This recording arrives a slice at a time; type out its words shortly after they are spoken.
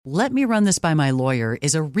"Let me run this by my lawyer"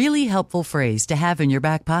 is a really helpful phrase to have in your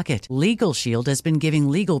back pocket. Legal Shield has been giving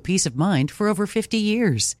legal peace of mind for over 50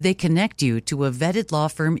 years. They connect you to a vetted law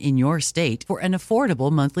firm in your state for an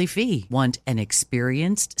affordable monthly fee. Want an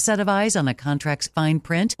experienced set of eyes on a contract's fine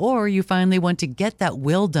print? Or you finally want to get that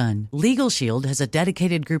will done? Legal Shield has a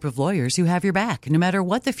dedicated group of lawyers who have your back, no matter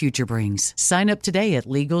what the future brings. Sign up today at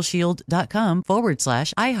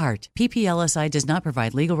LegalShield.com/iHeart. PPLSI does not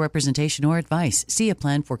provide legal representation or advice. See a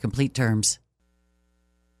plan for complete terms.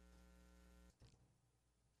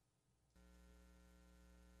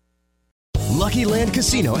 Lucky Land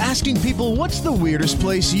Casino, asking people, what's the weirdest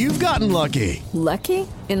place you've gotten lucky? Lucky?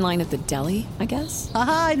 In line at the deli, I guess?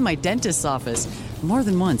 Aha, in my dentist's office. More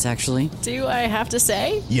than once, actually. Do I have to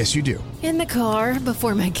say? Yes, you do. In the car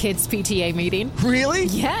before my kids' PTA meeting. Really?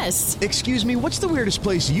 Yes. Excuse me, what's the weirdest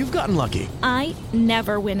place you've gotten lucky? I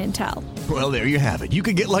never win and tell. Well, there you have it. You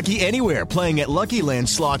can get lucky anywhere, playing at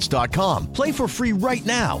LuckyLandSlots.com. Play for free right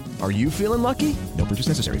now. Are you feeling lucky? No purchase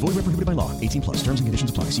necessary. Void where prohibited by law. 18 plus. Terms and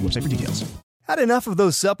conditions apply. See website for details. Had enough of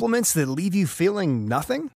those supplements that leave you feeling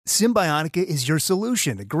nothing? Symbiotica is your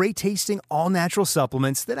solution to great-tasting, all-natural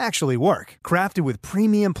supplements that actually work. Crafted with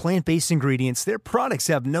premium plant-based ingredients, their products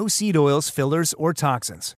have no seed oils, fillers, or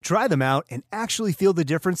toxins. Try them out and actually feel the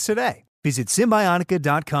difference today. Visit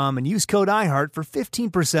Symbiotica.com and use code IHEART for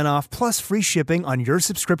 15% off plus free shipping on your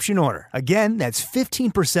subscription order. Again, that's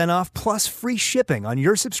 15% off plus free shipping on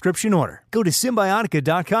your subscription order. Go to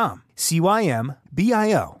Symbiotica.com.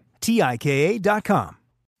 CYMBIOTIKA.com.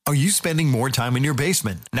 Are you spending more time in your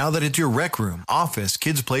basement now that it's your rec room, office,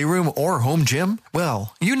 kids' playroom, or home gym?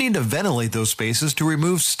 Well, you need to ventilate those spaces to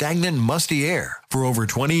remove stagnant, musty air. For over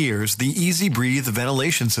 20 years, the Easy Breathe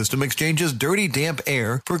ventilation system exchanges dirty, damp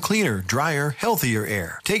air for cleaner, drier, healthier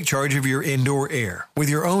air. Take charge of your indoor air with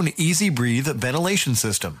your own Easy Breathe ventilation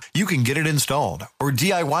system. You can get it installed, or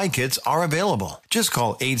DIY kits are available. Just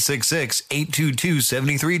call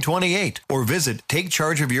 866-822-7328 or visit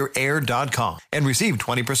takechargeofyourair.com and receive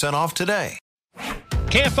 20% off today.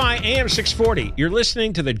 KFI AM 640. You're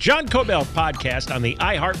listening to the John Kobylt podcast on the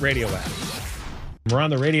iHeartRadio app. We're on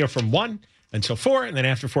the radio from 1 until 4, and then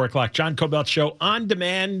after 4 o'clock, John Kobylt Show on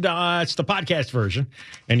demand. It's the podcast version,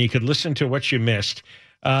 and you could listen to what you missed.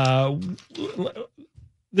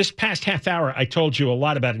 This past half hour, I told you a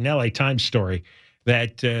lot about an LA Times story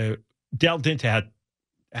that delved into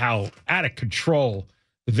how out of control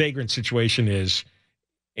the vagrant situation is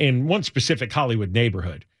in one specific Hollywood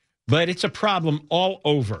neighborhood. But it's a problem all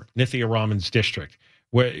over Nithya Raman's district,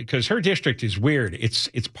 because her district is weird. It's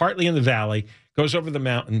partly in the valley, goes over the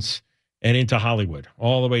mountains and into Hollywood,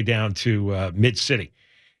 all the way down to mid-city.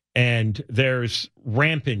 And there's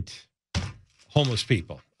rampant homeless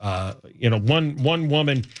people. One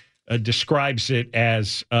woman describes it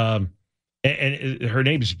as, and her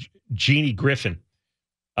name is Jeannie Griffin.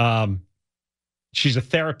 She's a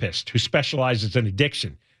therapist who specializes in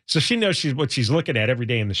addiction. So she knows what she's looking at every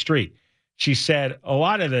day in the street. She said a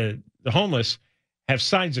lot of the homeless have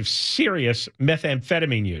signs of serious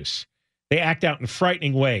methamphetamine use. They act out in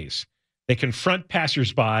frightening ways. They confront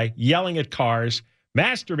passersby, yelling at cars,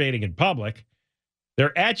 masturbating in public.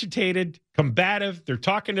 They're agitated, combative. They're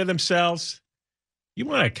talking to themselves. You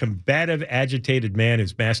want a combative, agitated man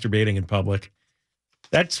who's masturbating in public?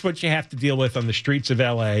 That's what you have to deal with on the streets of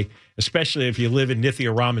L.A., especially if you live in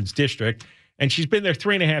Nithya Raman's district. And she's been there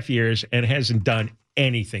 3.5 years and hasn't done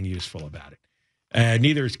anything useful about it.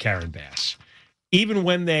 Neither is Karen Bass. Even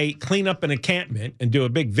when they clean up an encampment and do a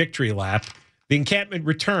big victory lap, the encampment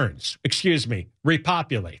repopulates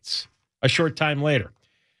a short time later.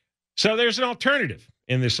 So there's an alternative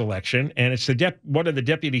in this election, and it's one of the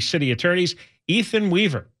deputy city attorneys, Ethan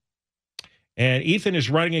Weaver. And Ethan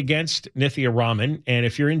is running against Nithya Raman, and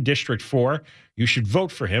if you're in District 4, you should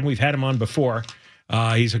vote for him. We've had him on before.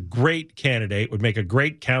 He's a great candidate, would make a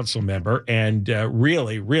great council member, and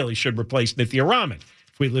really, really should replace Nithya Raman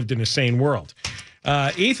if we lived in a sane world.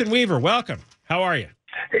 Ethan Weaver, welcome. How are you?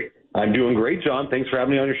 Hey, I'm doing great, John. Thanks for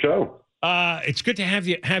having me on your show. It's good to have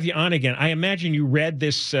you on again. I imagine you read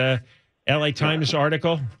this LA Times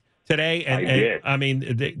article today. And, I did. I mean,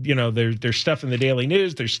 there's stuff in the Daily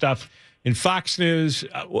News. There's stuff in Fox News.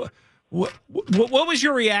 What was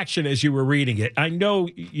your reaction as you were reading it? I know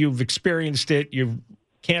you've experienced it. You've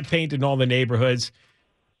campaigned in all the neighborhoods.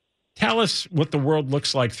 Tell us what the world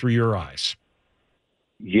looks like through your eyes.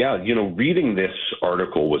 Yeah, reading this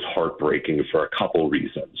article was heartbreaking for a couple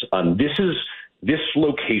reasons. This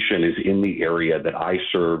location is in the area that I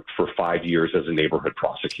served for 5 years as a neighborhood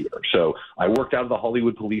prosecutor. So I worked out of the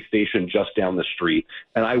Hollywood police station just down the street,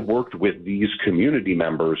 and I worked with these community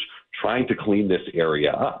members trying to clean this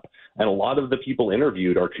area up. And a lot of the people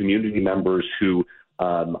interviewed are community members who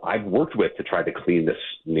I've worked with to try to clean this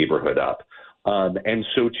neighborhood up. And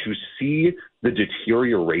so to see the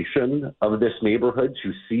deterioration of this neighborhood,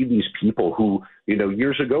 to see these people who,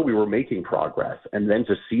 years ago we were making progress, and then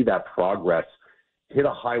to see that progress hit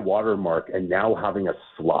a high water mark and now having a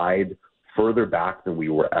slide further back than we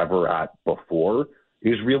were ever at before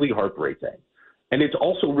is really heartbreaking. And it's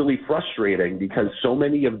also really frustrating because so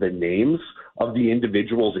many of the names of the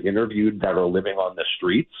individuals interviewed that are living on the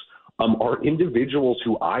streets are individuals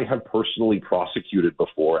who I have personally prosecuted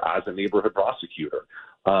before as a neighborhood prosecutor,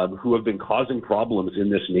 who have been causing problems in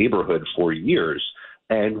this neighborhood for years.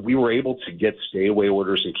 And we were able to get stay away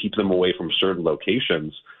orders and keep them away from certain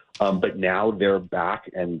locations. But now they're back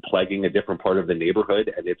and plaguing a different part of the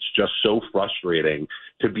neighborhood. And it's just so frustrating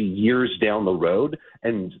to be years down the road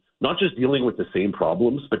and not just dealing with the same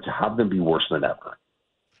problems, but to have them be worse than ever.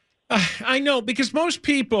 I know, because most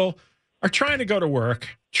people are trying to go to work,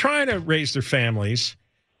 trying to raise their families,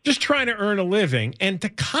 just trying to earn a living, and to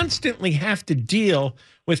constantly have to deal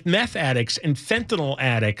with meth addicts and fentanyl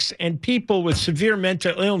addicts and people with severe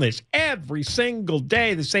mental illness every single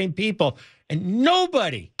day, the same people, and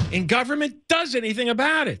nobody in government does anything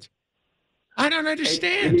about it. I don't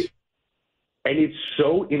understand. And it's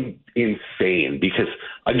so insane because,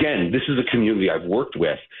 again, this is a community I've worked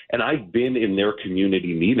with, and I've been in their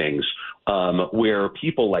community meetings where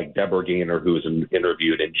people like Deborah Gaynor, who was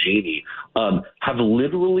interviewed, and Jeannie have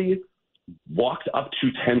literally walked up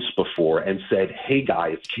to tents before and said, hey,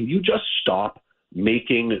 guys, can you just stop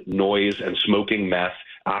making noise and smoking meth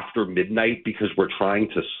after midnight because we're trying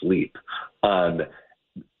to sleep?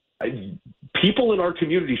 People in our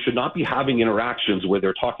community should not be having interactions where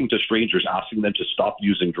they're talking to strangers, asking them to stop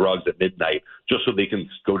using drugs at midnight just so they can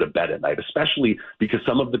go to bed at night, especially because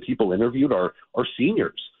some of the people interviewed are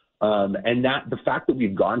seniors. And that the fact that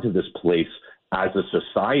we've gone to this place as a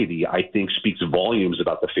society, I think, speaks volumes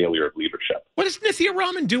about the failure of leadership. What does Nithya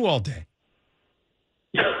Raman do all day?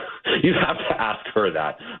 You have to ask her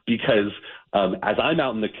that because as I'm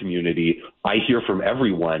out in the community, I hear from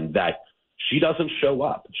everyone that she doesn't show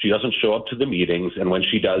up. She doesn't show up to the meetings. And when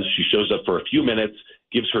she does, she shows up for a few minutes,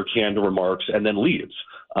 gives her canned remarks, and then leaves.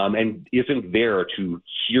 And isn't there to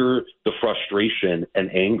hear the frustration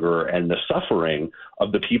and anger and the suffering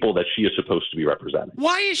of the people that she is supposed to be representing.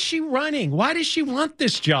 Why is she running? Why does she want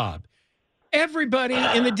this job? Everybody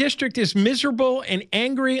in the district is miserable and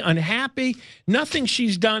angry, unhappy. Nothing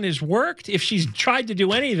she's done has worked. If she's tried to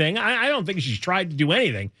do anything, I don't think she's tried to do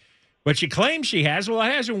anything. But she claims she has. Well,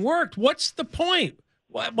 it hasn't worked. What's the point?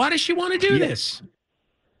 Why does she want to do this?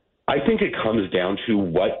 I think it comes down to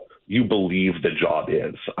what you believe the job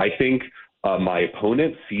is. I think my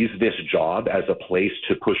opponent sees this job as a place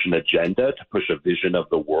to push an agenda, to push a vision of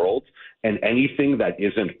the world, and anything that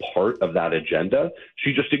isn't part of that agenda,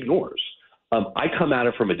 she just ignores. I come at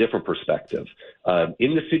it from a different perspective.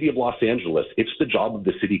 In the city of Los Angeles, it's the job of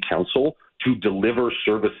the city council to deliver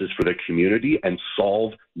services for the community and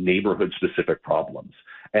solve neighborhood-specific problems.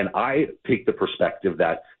 And I take the perspective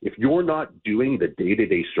that if you're not doing the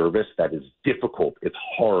day-to-day service that is difficult, it's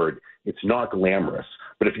hard, it's not glamorous,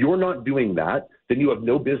 but if you're not doing that, then you have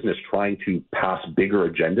no business trying to pass bigger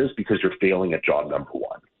agendas because you're failing at job number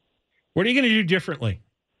one. What are you going to do differently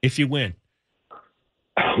if you win?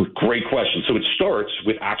 Great question. So it starts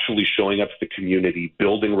with actually showing up to the community,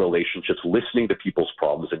 building relationships, listening to people's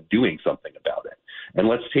problems, and doing something about it. And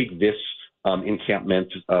let's take this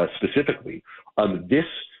encampment specifically. This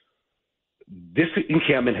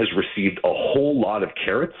encampment has received a whole lot of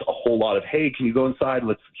carrots, a whole lot of, hey, can you go inside?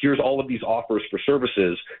 Here's all of these offers for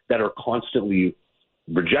services that are constantly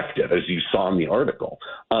rejected, as you saw in the article.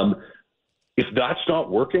 If that's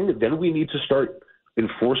not working, then we need to start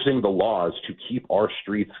enforcing the laws to keep our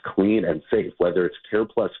streets clean and safe, whether it's Care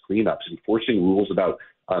Plus cleanups, enforcing rules about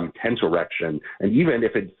tent erection, and even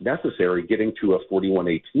if it's necessary, getting to a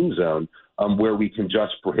 4118 zone where we can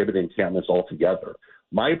just prohibit encampments altogether.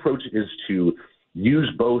 My approach is to use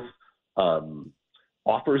both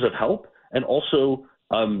offers of help and also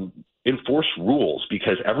enforce rules,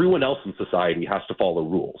 because everyone else in society has to follow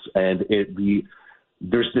rules. And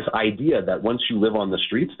there's this idea that once you live on the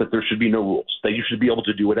streets, that there should be no rules, that you should be able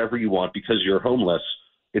to do whatever you want because you're homeless.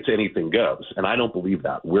 It's anything goes. And I don't believe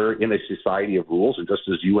that. We're in a society of rules. And just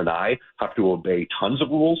as you and I have to obey tons of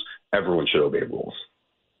rules, everyone should obey rules.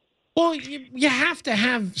 Well, you have to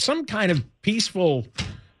have some kind of peaceful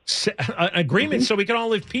agreement so we can all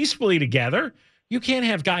live peacefully together. You can't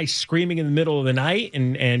have guys screaming in the middle of the night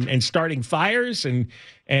and starting fires and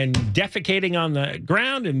defecating on the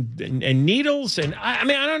ground and needles. And I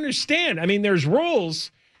mean, I don't understand. I mean, there's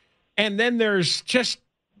rules, and then there's just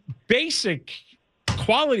basic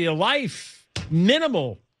quality of life,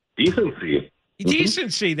 minimal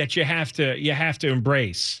decency that you have to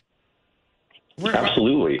embrace.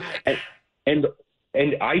 Absolutely. And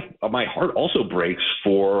my heart also breaks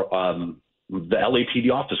for the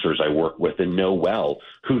LAPD officers I work with and know well,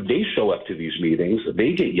 who they show up to these meetings,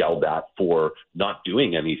 they get yelled at for not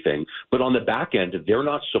doing anything, but on the back end, they're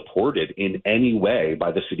not supported in any way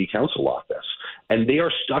by the city council office. And they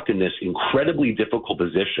are stuck in this incredibly difficult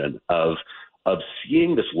position of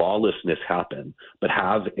seeing this lawlessness happen, but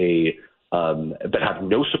have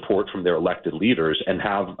no support from their elected leaders and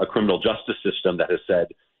have a criminal justice system that has said,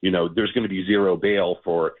 there's going to be zero bail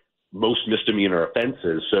for most misdemeanor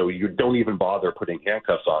offenses, so you don't even bother putting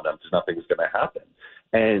handcuffs on them because nothing's going to happen.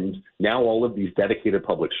 And now all of these dedicated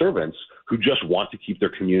public servants who just want to keep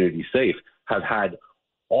their community safe have had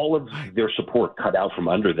all of their support cut out from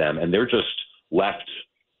under them, and they're just left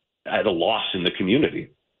at a loss in the community.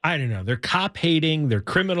 I don't know. They're cop-hating. They're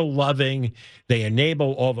criminal-loving. They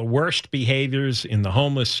enable all the worst behaviors in the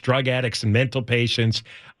homeless, drug addicts, and mental patients.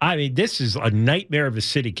 I mean, this is a nightmare of a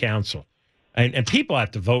city council. And people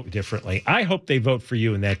have to vote differently. I hope they vote for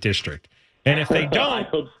you in that district. And if they don't,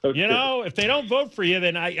 if they don't vote for you,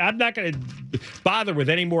 then I'm not going to bother with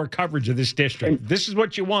any more coverage of this district. This is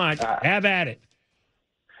what you want. Have at it.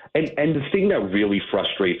 And the thing that really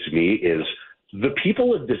frustrates me is the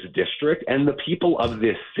people of this district and the people of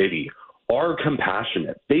this city are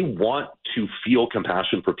compassionate. They want to feel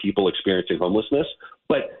compassion for people experiencing homelessness,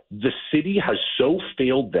 but the city has so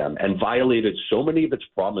failed them and violated so many of its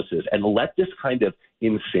promises and let this kind of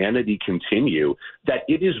insanity continue that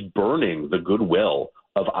it is burning the goodwill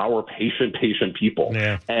of our patient people.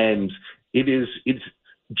 Yeah. And it's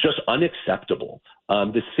just unacceptable.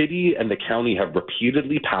 The city and the county have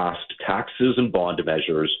repeatedly passed taxes and bond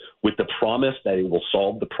measures with the promise that it will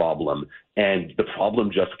solve the problem, and the problem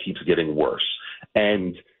just keeps getting worse.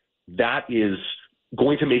 And that is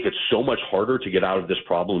going to make it so much harder to get out of this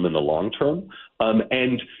problem in the long term.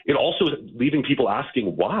 And it also is leaving people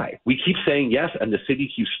asking why. We keep saying yes, and the city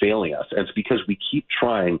keeps failing us. And it's because we keep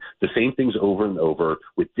trying the same things over and over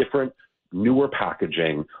with different, newer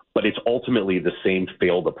packaging, but it's ultimately the same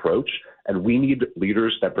failed approach. And we need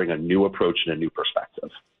leaders that bring a new approach and a new perspective.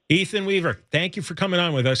 Ethan Weaver, thank you for coming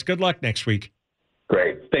on with us. Good luck next week.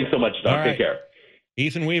 Great. Thanks so much, Doug. Right. Take care.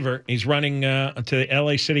 Ethan Weaver, he's running to the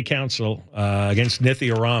LA City Council against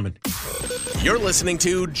Nithya Raman. You're listening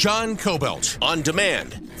to John Kobylt on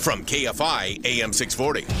demand from KFI AM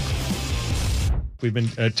 640. We've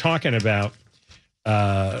been talking about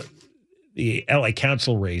the LA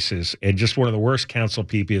council races, and just one of the worst council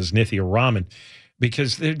people is Nithya Raman,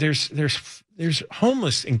 because there's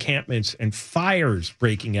homeless encampments and fires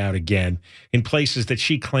breaking out again in places that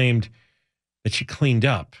she claimed that she cleaned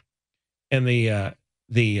up. And the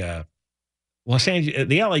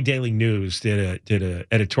LA Daily News did a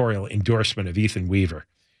editorial endorsement of Ethan Weaver,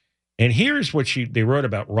 and here's what they wrote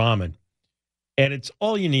about Raman, and it's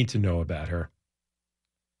all you need to know about her.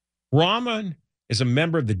 Raman is a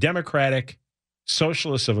member of the Democratic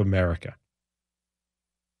Socialists of America,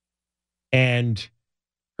 and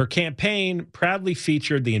her campaign proudly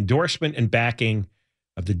featured the endorsement and backing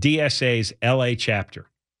of the DSA's LA chapter.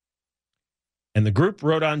 And the group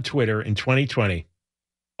wrote on Twitter in 2020,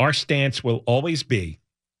 "Our stance will always be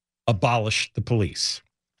abolish the police."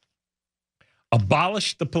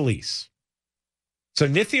 Abolish the police. So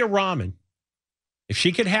Nithya Raman, if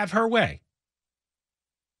she could have her way,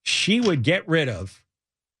 she would get rid of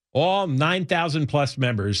all 9,000 plus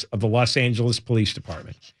members of the Los Angeles Police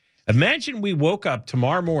Department. Imagine we woke up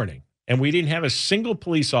tomorrow morning and we didn't have a single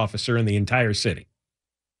police officer in the entire city.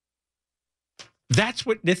 That's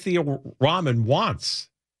what Nithya Raman wants.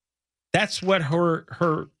 That's what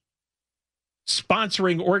her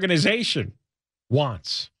sponsoring organization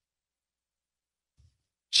wants.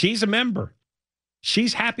 She's a member.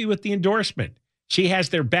 She's happy with the endorsement. She has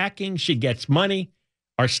their backing. She gets money.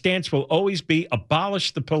 Our stance will always be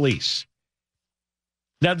abolish the police.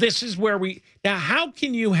 Now, this is where now, how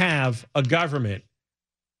can you have a government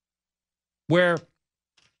where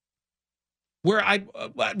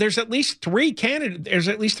there's at least three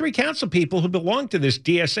council people who belong to this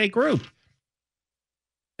DSA group,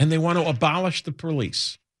 and they want to abolish the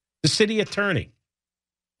police? The city attorney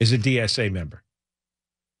is a DSA member.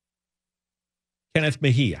 Kenneth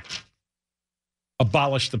Mejia.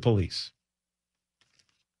 Abolish the police.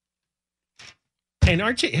 And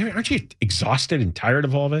aren't you exhausted and tired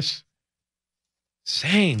of all this?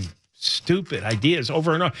 Same stupid ideas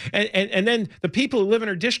over and over. And then the people who live in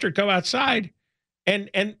her district go outside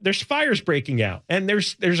and there's fires breaking out. And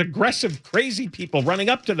there's aggressive, crazy people running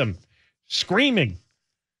up to them, screaming.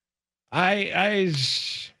 There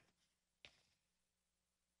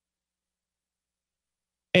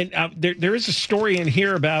is a story in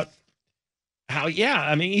here about how,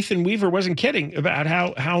 Ethan Weaver wasn't kidding about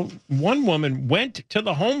how one woman went to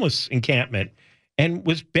the homeless encampment and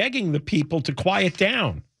was begging the people to quiet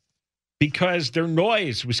down because their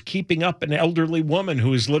noise was keeping up an elderly woman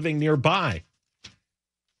who was living nearby.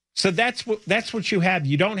 So that's what you have.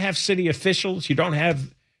 You don't have city officials. You don't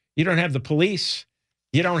have the police.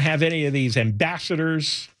 You don't have any of these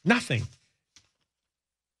ambassadors. Nothing.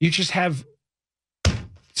 You just have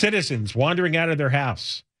citizens wandering out of their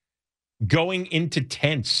house, going into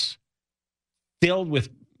tents filled with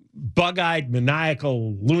bug-eyed,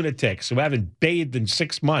 maniacal lunatics who haven't bathed in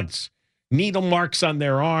 6 months, needle marks on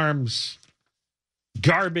their arms,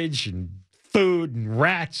 garbage and food and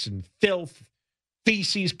rats and filth,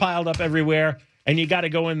 feces piled up everywhere, and you got to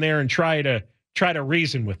go in there and try to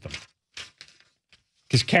reason with them.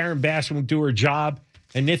 Because Karen Bass won't do her job,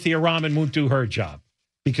 and Nithya Raman won't do her job,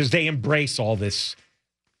 because they embrace all this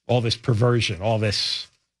perversion, all this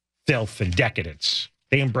filth and decadence.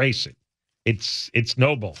 They embrace it. It's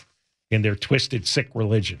noble in their twisted, sick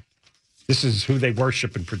religion. This is who they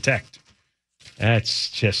worship and protect.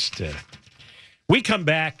 That's just. We come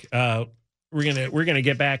back. We're gonna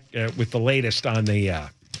get back with the latest on the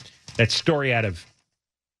that story out of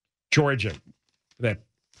Georgia. That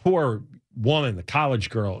poor woman, the college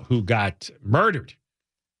girl who got murdered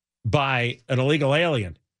by an illegal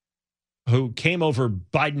alien who came over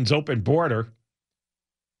Biden's open border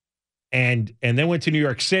and then went to New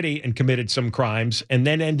York City and committed some crimes and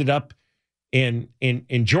then ended up in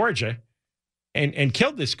Georgia and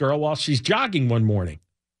killed this girl while she's jogging one morning.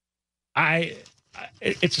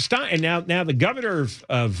 It's astonishing. And now the governor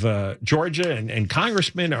of Georgia and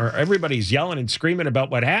congressmen everybody's yelling and screaming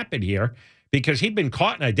about what happened here because he'd been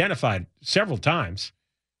caught and identified several times.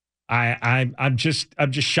 I'm just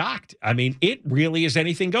shocked. I mean, it really is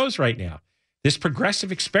anything goes right now. This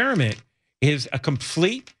progressive experiment is a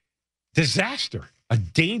complete disaster, a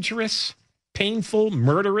dangerous, painful,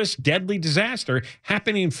 murderous, deadly disaster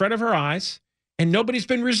happening in front of our eyes, and nobody's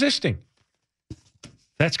been resisting.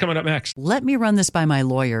 That's coming up next. Let me run this by my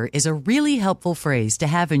lawyer is a really helpful phrase to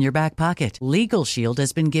have in your back pocket. Legal Shield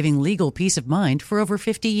has been giving legal peace of mind for over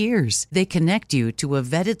 50 years. They connect you to a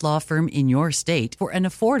vetted law firm in your state for an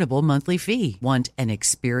affordable monthly fee. Want an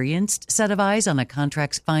experienced set of eyes on a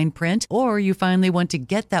contract's fine print? Or you finally want to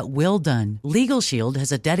get that will done? Legal Shield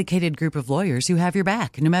has a dedicated group of lawyers who have your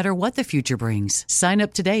back no matter what the future brings. Sign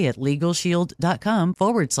up today at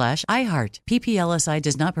LegalShield.com/iHeart. PPLSI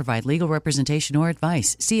does not provide legal representation or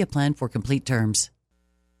advice. See a plan for complete terms.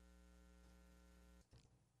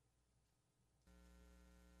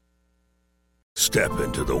 Step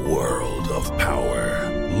into the world of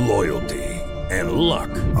power, loyalty, and luck.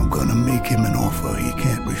 I'm gonna make him an offer he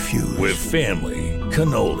can't refuse. With family,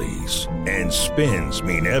 cannolis, and spins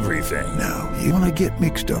mean everything. Now, you wanna get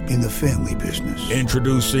mixed up in the family business.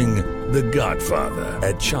 Introducing The Godfather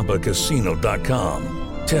at ChumbaCasino.com.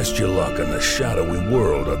 Test your luck in the shadowy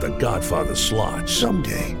world of The Godfather slot.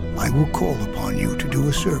 Someday, I will call upon you to do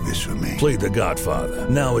a service for me. Play The Godfather,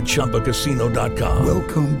 now at ChumbaCasino.com.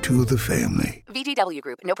 Welcome to the family. VGW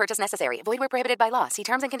Group. No purchase necessary. Void where prohibited by law. See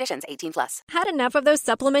terms and conditions. 18+. Had enough of those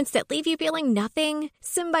supplements that leave you feeling nothing?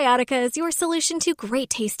 Symbiotica is your solution to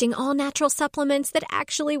great-tasting, all-natural supplements that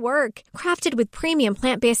actually work. Crafted with premium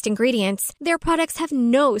plant-based ingredients, their products have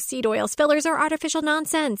no seed oils, fillers, or artificial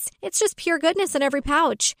nonsense. It's just pure goodness in every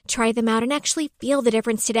pouch. Try them out and actually feel the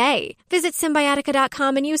difference today. Visit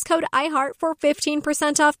Symbiotica.com and use code IHEART for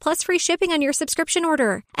 15% off plus free shipping on your subscription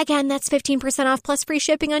order. Again, that's 15% off plus free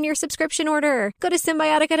shipping on your subscription order. Go to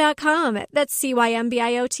Symbiotica.com. That's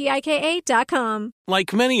CYMBIOTIKA.com.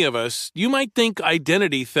 Like many of us, you might think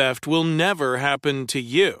identity theft will never happen to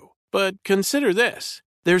you. But consider this.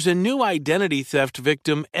 There's a new identity theft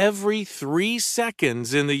victim every 3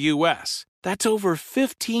 seconds in the U.S. That's over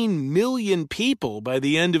 15 million people by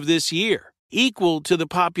the end of this year, equal to the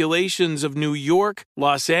populations of New York,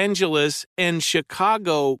 Los Angeles, and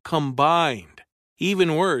Chicago combined.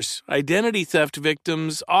 Even worse, identity theft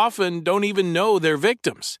victims often don't even know they're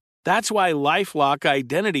victims. That's why LifeLock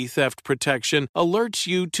Identity Theft Protection alerts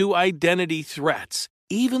you to identity threats,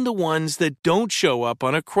 even the ones that don't show up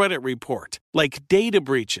on a credit report, like data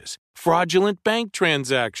breaches, fraudulent bank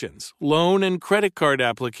transactions, loan and credit card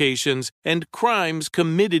applications, and crimes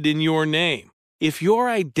committed in your name. If your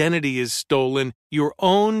identity is stolen, your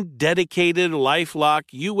own dedicated LifeLock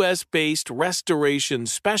U.S.-based restoration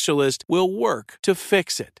specialist will work to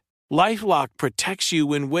fix it. LifeLock protects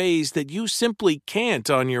you in ways that you simply can't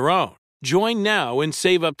on your own. Join now and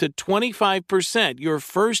save up to 25% your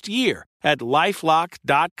first year at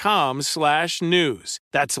LifeLock.com/news.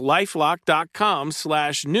 That's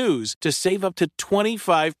LifeLock.com/news to save up to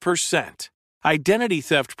 25%. Identity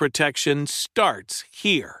theft protection starts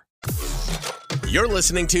here. You're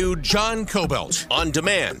listening to John Kobylt on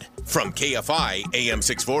demand from KFI AM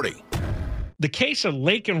 640. The case of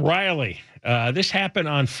Laken Riley. This happened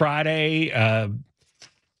on Friday.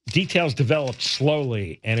 Details developed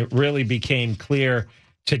slowly, and it really became clear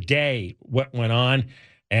today what went on.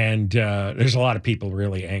 And there's a lot of people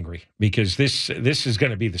really angry because this is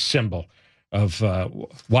going to be the symbol of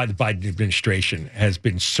why the Biden administration has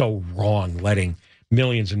been so wrong, letting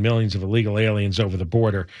millions and millions of illegal aliens over the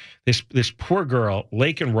border. This poor girl,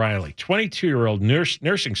 Laken Riley, 22-year-old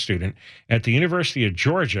nursing student at the University of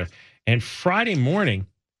Georgia, and Friday morning,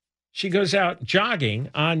 she goes out jogging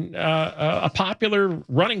on a popular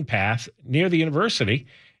running path near the university,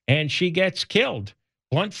 and she gets killed.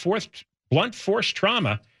 Blunt force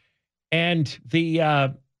trauma. And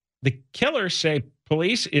the killer, say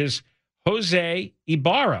police, is Jose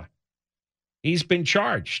Ibarra. He's been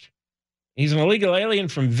charged. He's an illegal alien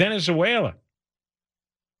from Venezuela.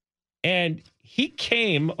 And he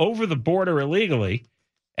came over the border illegally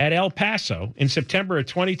at El Paso in September of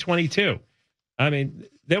 2022. I mean,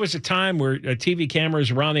 there was a time where TV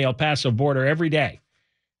cameras were on the El Paso border every day.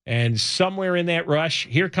 And somewhere in that rush,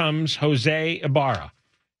 here comes Jose Ibarra.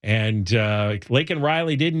 And Laken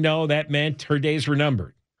Riley didn't know that meant her days were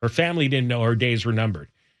numbered. Her family didn't know her days were numbered.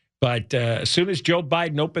 But as soon as Joe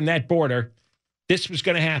Biden opened that border, this was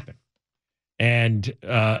going to happen. And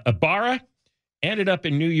Ibarra ended up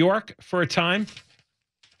in New York for a time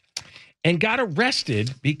and got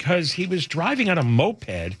arrested because he was driving on a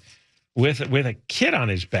moped with a kid on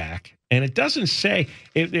his back. And it doesn't say,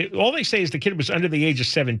 all they say is the kid was under the age of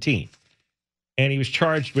 17. And he was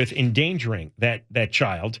charged with endangering that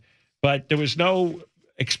child. But there was no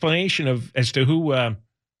explanation as to who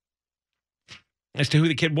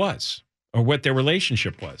the kid was or what their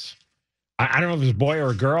relationship was. I don't know if it's a boy or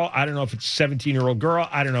a girl. I don't know if it's a 17-year-old girl.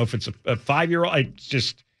 I don't know if it's a 5-year-old.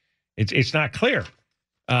 It's not clear.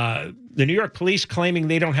 The New York police claiming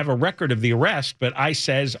they don't have a record of the arrest, but ICE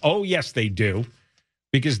says, oh, yes, they do,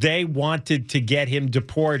 because they wanted to get him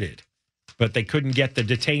deported, but they couldn't get the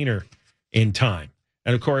detainer in time.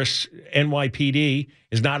 And, of course, NYPD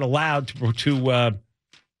is not allowed to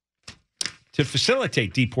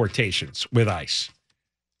facilitate deportations with ICE.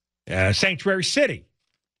 Sanctuary city.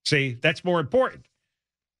 See, that's more important.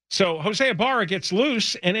 So Jose Ibarra gets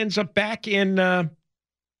loose and ends up back in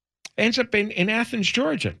Athens,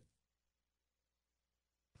 Georgia.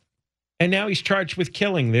 And now he's charged with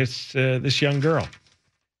killing this young girl.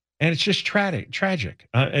 And it's just tragic.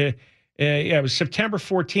 It was September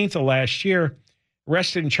 14th of last year.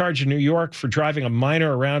 Arrested and charged in New York for driving a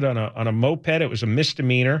minor around on a moped. It was a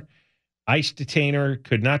misdemeanor. ICE detainer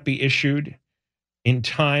could not be issued in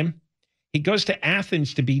time. He goes to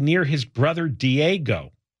Athens to be near his brother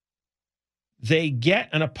Diego. They get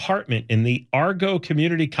an apartment in the Argo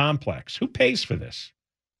Community Complex. Who pays for this?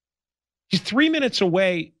 He's 3 minutes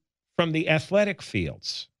away from the athletic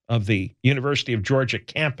fields of the University of Georgia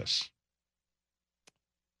campus.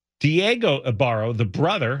 Diego Ibarra, the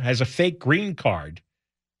brother, has a fake green card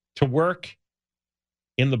to work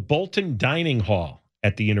in the Bolton Dining Hall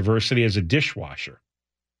at the university as a dishwasher.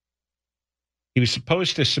 He was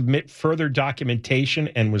supposed to submit further documentation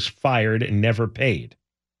and was fired and never paid.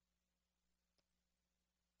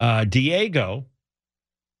 Diego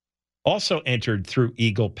also entered through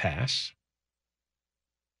Eagle Pass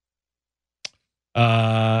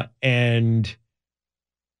and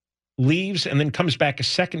leaves and then comes back a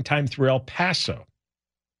second time through El Paso.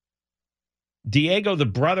 Diego, the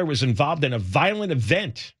brother, was involved in a violent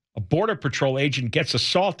event. A Border Patrol agent gets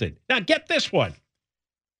assaulted. Now, get this one.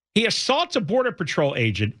 He assaults a Border Patrol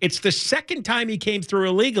agent. It's the second time he came through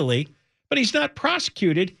illegally, but he's not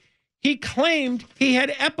prosecuted. He claimed he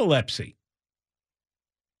had epilepsy.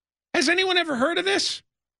 Has anyone ever heard of this?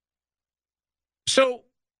 So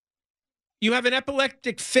you have an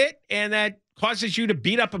epileptic fit and that causes you to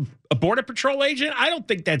beat up a Border Patrol agent? I don't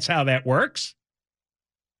think that's how that works.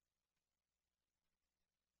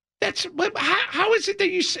 How is it that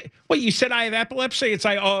you say, you said I have epilepsy? It's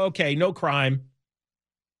like, oh, okay, no crime.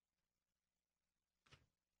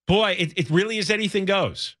 Boy, it really is anything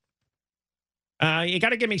goes. You got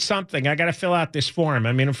to give me something. I got to fill out this form.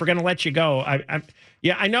 I mean, if we're going to let you go,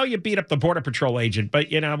 I know you beat up the Border Patrol agent, but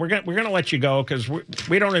we're going to let you go because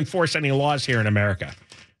we don't enforce any laws here in America.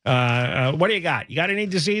 What do you got? You got any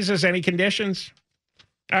diseases, any conditions?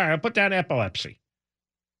 All right, I'll put down epilepsy.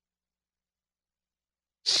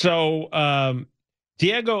 So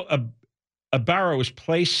Diego Ibarra was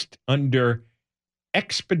placed under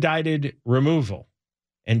expedited removal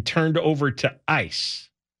and turned over to ICE.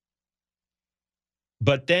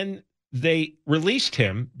 But then they released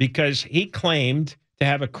him because he claimed to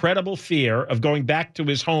have a credible fear of going back to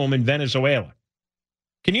his home in Venezuela.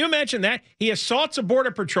 Can you imagine that? He assaults a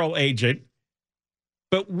Border Patrol agent,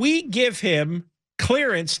 but we give him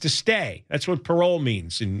clearance to stay. That's what parole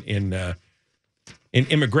means in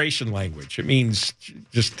immigration language. It means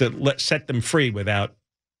just to set them free without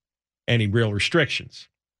any real restrictions.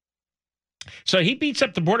 So he beats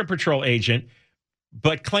up the Border Patrol agent,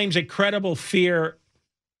 but claims a credible fear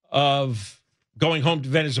of going home to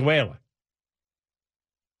Venezuela.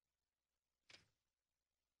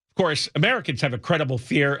 Of course, Americans have a credible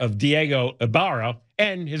fear of Diego Ibarra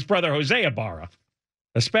and his brother Jose Ibarra,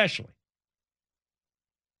 especially.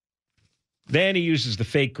 Then he uses the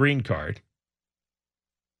fake green card.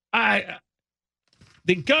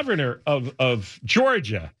 The governor of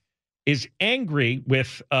Georgia is angry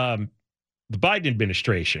with the Biden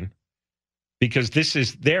administration because this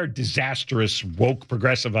is their disastrous, woke,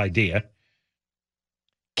 progressive idea.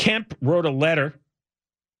 Kemp wrote a letter.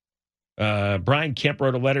 Brian Kemp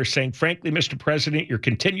wrote a letter saying, frankly, Mr. President, your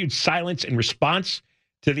continued silence in response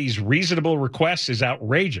to these reasonable requests is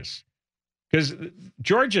outrageous. Because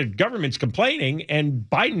Georgia government's complaining and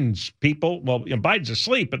Biden's people, well, Biden's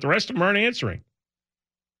asleep, but the rest of them aren't answering.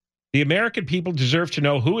 The American people deserve to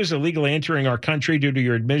know who is illegally entering our country due to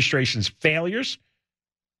your administration's failures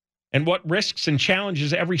and what risks and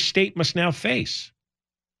challenges every state must now face.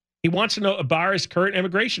 He wants to know Ibarra's current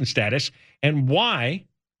immigration status and why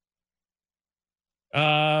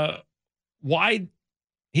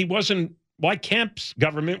Kemp's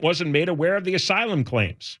government wasn't made aware of the asylum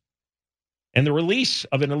claims and the release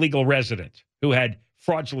of an illegal resident who had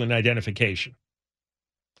fraudulent identification,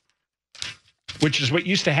 which is what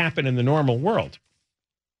used to happen in the normal world.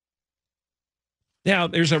 Now,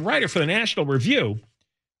 there's a writer for the National Review,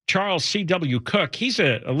 Charles C.W. Cook. He's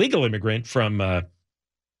a legal immigrant from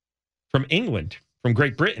England, from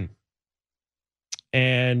Great Britain.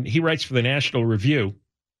 And he writes for the National Review.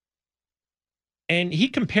 And he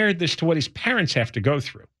compared this to what his parents have to go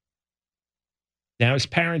through. Now, his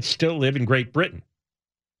parents still live in Great Britain.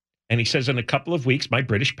 And he says, in a couple of weeks, my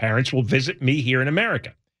British parents will visit me here in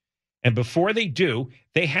America. And before they do,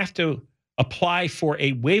 they have to apply for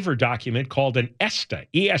a waiver document called an ESTA,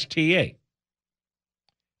 E-S-T-A.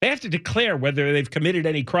 They have to declare whether they've committed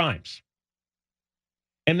any crimes.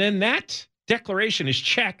 And then that declaration is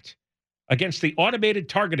checked against the Automated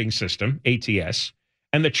Targeting System, ATS,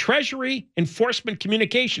 and the Treasury Enforcement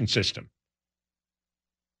Communication System.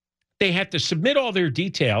 They have to submit all their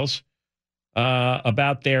details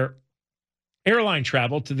about their airline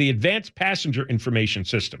travel to the Advanced Passenger Information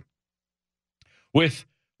System,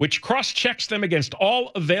 which cross-checks them against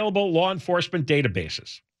all available law enforcement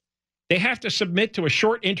databases. They have to submit to a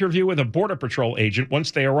short interview with a Border Patrol agent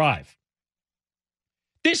once they arrive.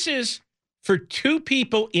 This is for two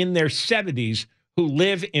people in their 70s who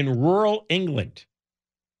live in rural England.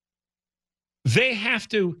 They have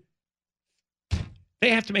to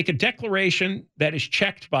make a declaration that is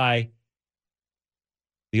checked by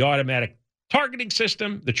the Automatic Targeting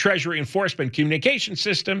System, the Treasury Enforcement Communication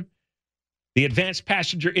System. The Advanced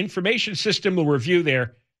Passenger Information System will review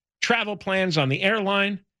their travel plans on the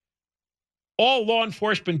airline. All law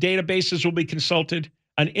enforcement databases will be consulted.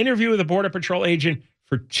 An interview with a Border Patrol agent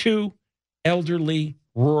for two elderly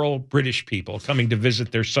rural British people coming to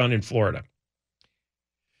visit their son in Florida.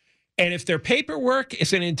 And if their paperwork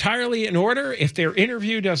isn't entirely in order, if their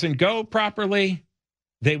interview doesn't go properly,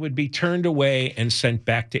 they would be turned away and sent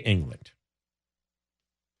back to England.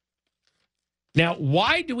 Now,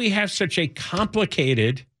 why do we have such a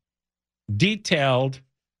complicated, detailed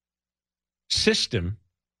system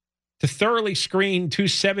to thoroughly screen two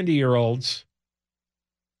 70-year-olds?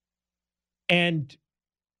 And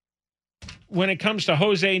when it comes to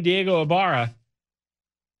Jose and Diego Ibarra,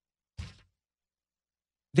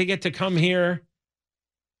 they get to come here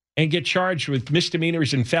and get charged with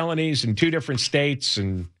misdemeanors and felonies in two different states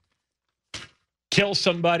and kill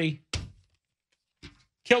somebody.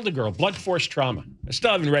 Killed a girl, blood force trauma. I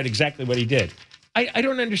still haven't read exactly what he did. I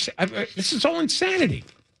don't understand. This is all insanity.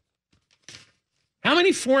 How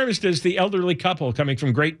many forms does the elderly couple coming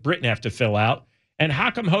from Great Britain have to fill out? And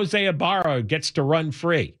how come Jose Ibarra gets to run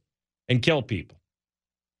free and kill people?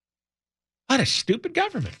 What a stupid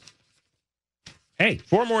government. Hey,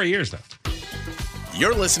 4 more years, though.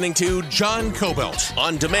 You're listening to John Kobylt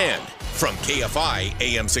on demand from KFI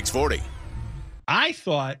AM 640. I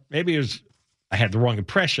thought maybe it was I had the wrong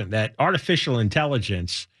impression that artificial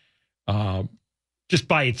intelligence, just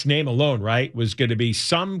by its name alone, right, was going to be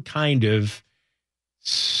some kind of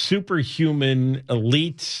superhuman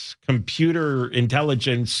elite computer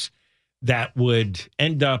intelligence that would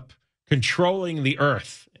end up controlling the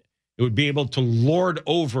earth. It would be able to lord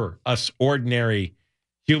over us ordinary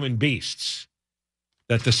human beasts,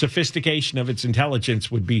 that the sophistication of its intelligence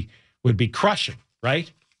would be crushing,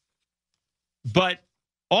 right? But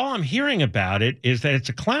all I'm hearing about it is that it's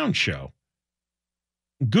a clown show.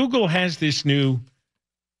 Google has this new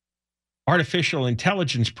artificial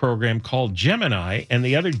intelligence program called Gemini, and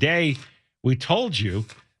the other day we told you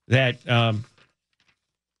that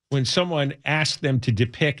when someone asked them to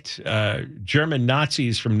depict German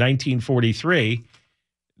Nazis from 1943,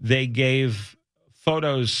 they gave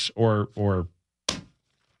photos or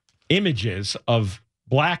images of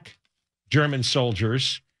black German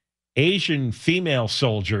soldiers, Asian female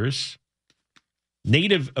soldiers,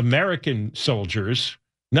 Native American soldiers.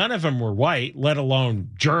 None of them were white, let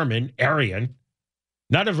alone German, Aryan.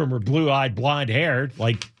 None of them were blue-eyed, blonde-haired,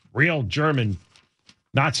 like real German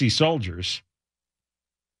Nazi soldiers.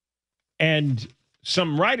 And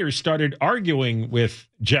some writers started arguing with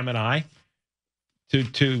Gemini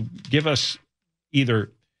to give us either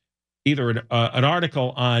an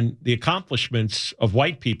article on the accomplishments of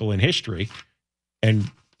white people in history, and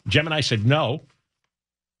Gemini said no,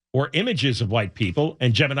 or images of white people,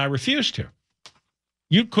 and Gemini refused to.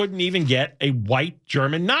 You couldn't even get a white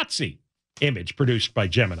German Nazi image produced by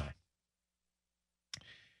Gemini.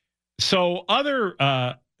 So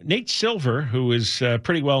Nate Silver, who is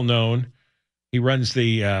pretty well known, he runs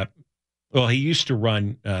he used to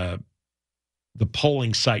run the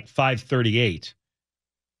polling site 538.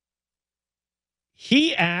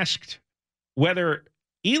 He asked whether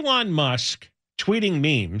Elon Musk tweeting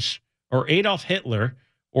memes or Adolf Hitler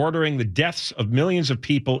ordering the deaths of millions of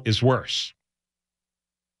people is worse.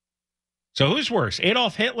 So who's worse,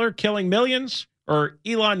 Adolf Hitler killing millions or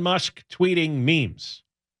Elon Musk tweeting memes?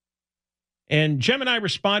 And Gemini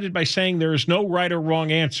responded by saying there is no right or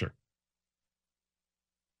wrong answer.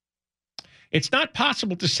 It's not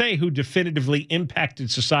possible to say who definitively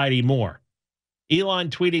impacted society more, Elon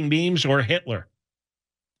tweeting memes or Hitler.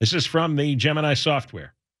 This is from the Gemini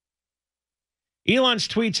software. Elon's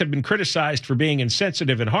tweets have been criticized for being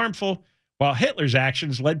insensitive and harmful, while Hitler's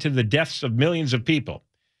actions led to the deaths of millions of people.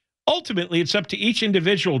 Ultimately, it's up to each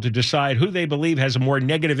individual to decide who they believe has a more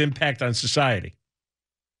negative impact on society.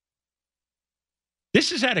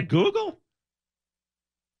 This is out of Google?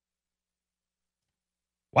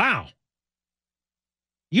 Wow.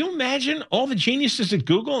 You imagine all the geniuses at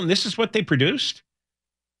Google, and this is what they produced?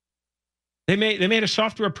 They made a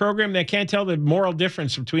software program that can't tell the moral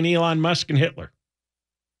difference between Elon Musk and Hitler.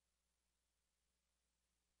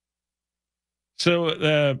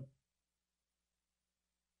 So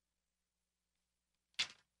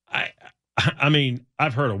I mean,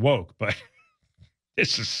 I've heard of woke, but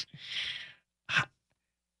this is,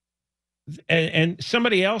 and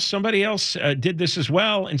somebody else did this as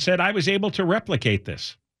well and said, I was able to replicate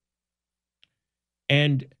this.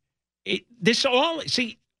 And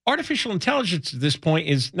artificial intelligence at this point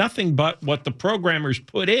is nothing but what the programmers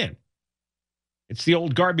put in. It's the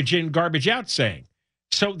old garbage in, garbage out saying.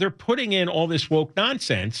 So they're putting in all this woke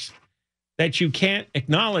nonsense that you can't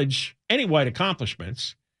acknowledge any white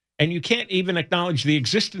accomplishments, and you can't even acknowledge the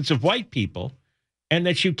existence of white people, and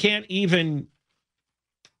that you can't even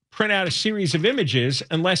print out a series of images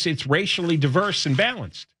unless it's racially diverse and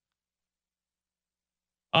balanced.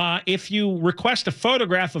 If you request a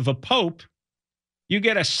photograph of a pope, you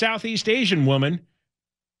get a Southeast Asian woman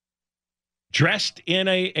dressed in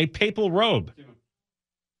a papal robe.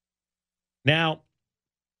 Now,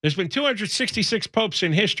 there's been 266 popes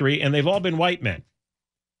in history, and they've all been white men.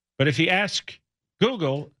 But if you ask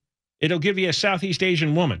Google, it'll give you a Southeast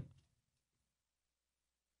Asian woman.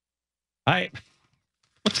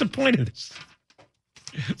 What's the point of this?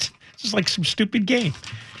 It's just like some stupid game.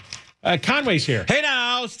 Conway's here. Hey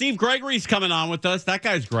now, Steve Gregory's coming on with us. That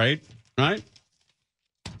guy's great, right?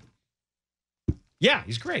 Yeah,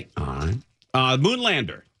 he's great. All right. Moon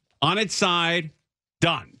lander on its side,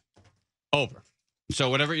 done, over. So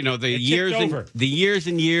whatever, the years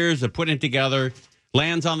and years of putting it together,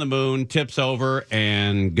 lands on the moon, tips over,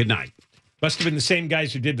 and good night. Must have been the same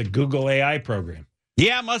guys who did the Google AI program.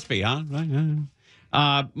 Yeah, it must be, huh?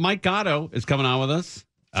 Mike Gatto is coming on with us.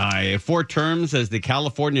 4 terms as the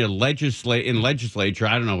California legislature.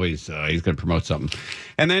 I don't know. He's going to promote something.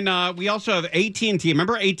 And then we also have AT&T.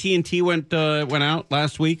 Remember AT&T went out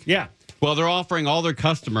last week? Yeah. Well, they're offering all their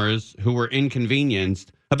customers who were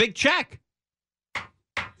inconvenienced a big check.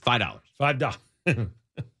 $5. $5.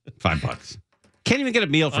 $5. Can't even get a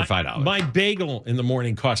meal for $5. My bagel in the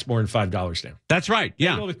morning costs more than $5 now. That's right.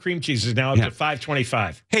 Yeah. Bagel with cream cheese is now up to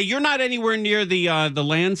 $5.25. Hey, you're not anywhere near the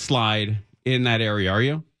landslide in that area, are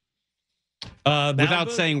you?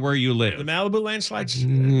 Without saying where you live. The Malibu landslides?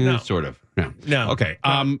 No. Sort of. Yeah. No. Okay.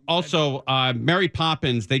 Also, Mary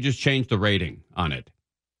Poppins, they just changed the rating on it.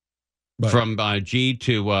 Right. From G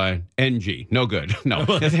to NG. No good. No.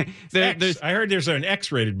 I heard there's an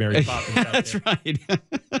X-rated Mary Poppins out That's there. right.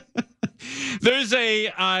 There's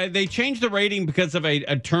they changed the rating because of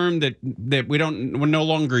a term that we no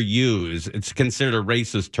longer use. It's considered a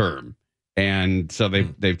racist term. And so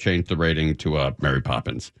they've changed the rating to Mary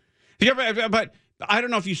Poppins. But I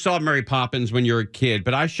don't know if you saw Mary Poppins when you were a kid,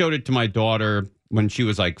 but I showed it to my daughter when she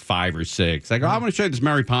was like 5 or 6. I go, I want to show you this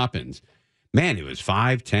Mary Poppins. Man, it was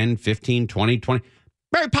 5, 10, 15, 20.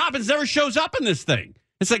 Mary Poppins never shows up in this thing.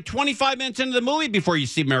 It's like 25 minutes into the movie before you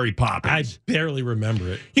see Mary Poppins. I barely remember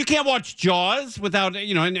it. You can't watch Jaws without,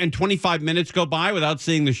 and 25 minutes go by without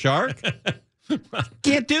seeing the shark.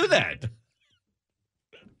 Can't do that.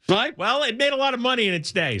 Right? Well, it made a lot of money in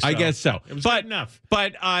its day. So I guess so. It was good enough.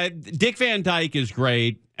 But Dick Van Dyke is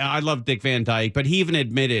great. I love Dick Van Dyke. But he even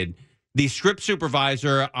admitted the script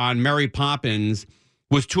supervisor on Mary Poppins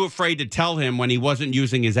was too afraid to tell him when he wasn't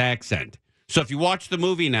using his accent. So if you watch the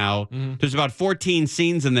movie now, there's about 14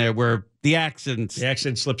 scenes in there where the accent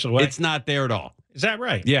slips away. It's not there at all. Is that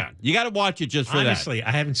right? Yeah. You got to watch it just for Honestly,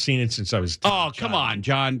 I haven't seen it since I was come on,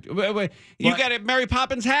 John. You got a Mary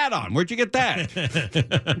Poppins hat on. Where'd you get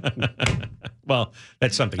that? Well,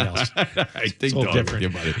 that's something else. I think it's a little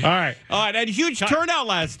different. All right. And a huge turnout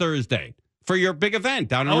last Thursday for your big event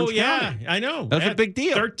down in Orange County. I know. That's a big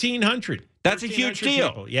deal. 1,300. That's a huge deal.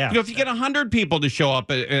 People. Yeah. If you get 100 people to show up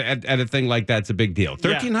at a thing like that, it's a big deal.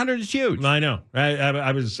 1,300 is huge. I know.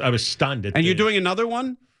 I was stunned. And you're doing another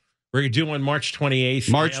one? We're going to do one March 28th.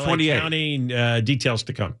 March 28th. County, details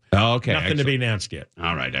to come. Oh, okay. Nothing to be announced yet.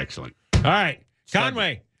 All right. Excellent. All right.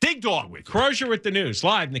 Conway. Dig Dog with Crozier with the news,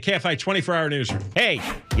 live in the KFI 24-hour newsroom. Hey,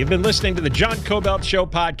 you've been listening to the John Kobylt Show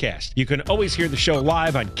podcast. You can always hear the show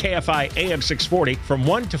live on KFI AM 640 from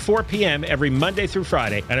 1 to 4 p.m. every Monday through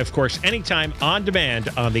Friday. And, of course, anytime on demand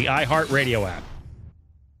on the iHeartRadio app.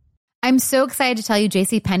 I'm so excited to tell you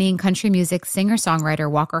JCPenney and country music singer-songwriter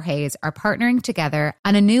Walker Hayes are partnering together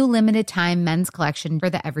on a new limited-time men's collection for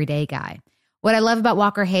the everyday guy. What I love about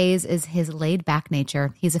Walker Hayes is his laid-back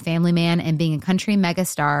nature. He's a family man, and being a country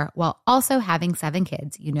megastar while also having 7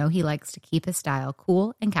 kids, he likes to keep his style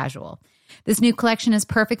cool and casual. This new collection is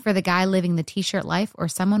perfect for the guy living the t-shirt life or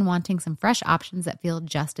someone wanting some fresh options that feel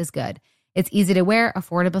just as good. It's easy to wear,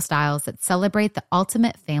 affordable styles that celebrate the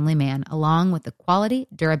ultimate family man, along with the quality,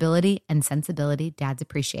 durability, and sensibility dads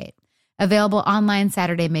appreciate. Available online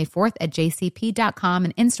Saturday, May 4th at jcp.com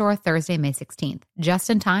and in-store Thursday, May 16th.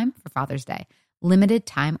 Just in time for Father's Day. Limited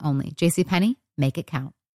time only. JCPenney, make it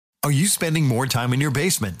count. Are you spending more time in your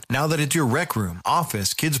basement now that it's your rec room,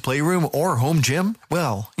 office, kids' playroom, or home gym?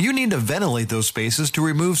 Well, you need to ventilate those spaces to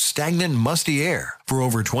remove stagnant, musty air. For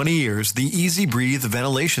over 20 years, the Easy Breathe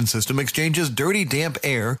ventilation system exchanges dirty, damp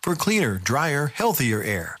air for cleaner, drier, healthier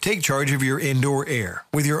air. Take charge of your indoor air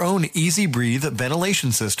with your own Easy Breathe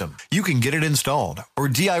ventilation system. You can get it installed, or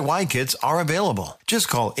DIY kits are available. Just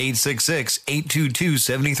call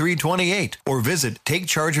 866-822-7328 or visit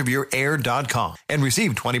takechargeofyourair.com and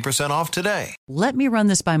receive 20% off today. Let me run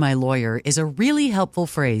this by my lawyer is a really helpful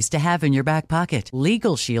phrase to have in your back pocket.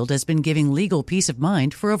 Legal Shield has been giving legal peace of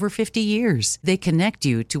mind for over 50 years. They connect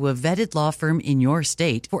you to a vetted law firm in your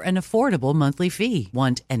state for an affordable monthly fee.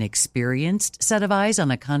 Want an experienced set of eyes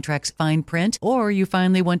on a contract's fine print, or you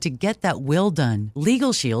finally want to get that will done?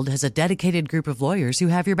 Legal Shield has a dedicated group of lawyers who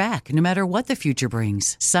have your back, no matter what the future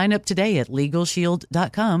brings. Sign up today at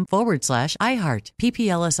LegalShield.com/iHeart.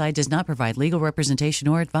 PPLSI does not provide legal representation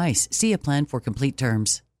or advice. See a plan for complete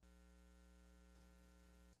terms.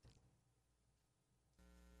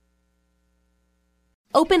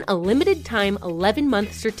 Open a limited-time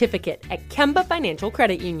 11-month certificate at Kemba Financial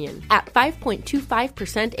Credit Union. At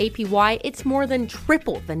 5.25% APY, it's more than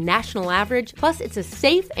triple the national average, plus it's a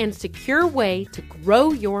safe and secure way to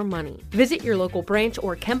grow your money. Visit your local branch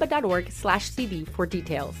or kemba.org/CD for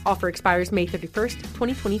details. Offer expires May 31st,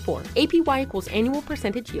 2024. APY equals annual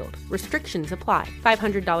percentage yield. Restrictions apply.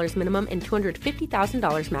 $500 minimum and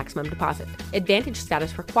 $250,000 maximum deposit. Advantage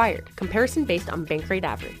status required. Comparison based on bank rate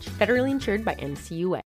average. Federally insured by NCUA.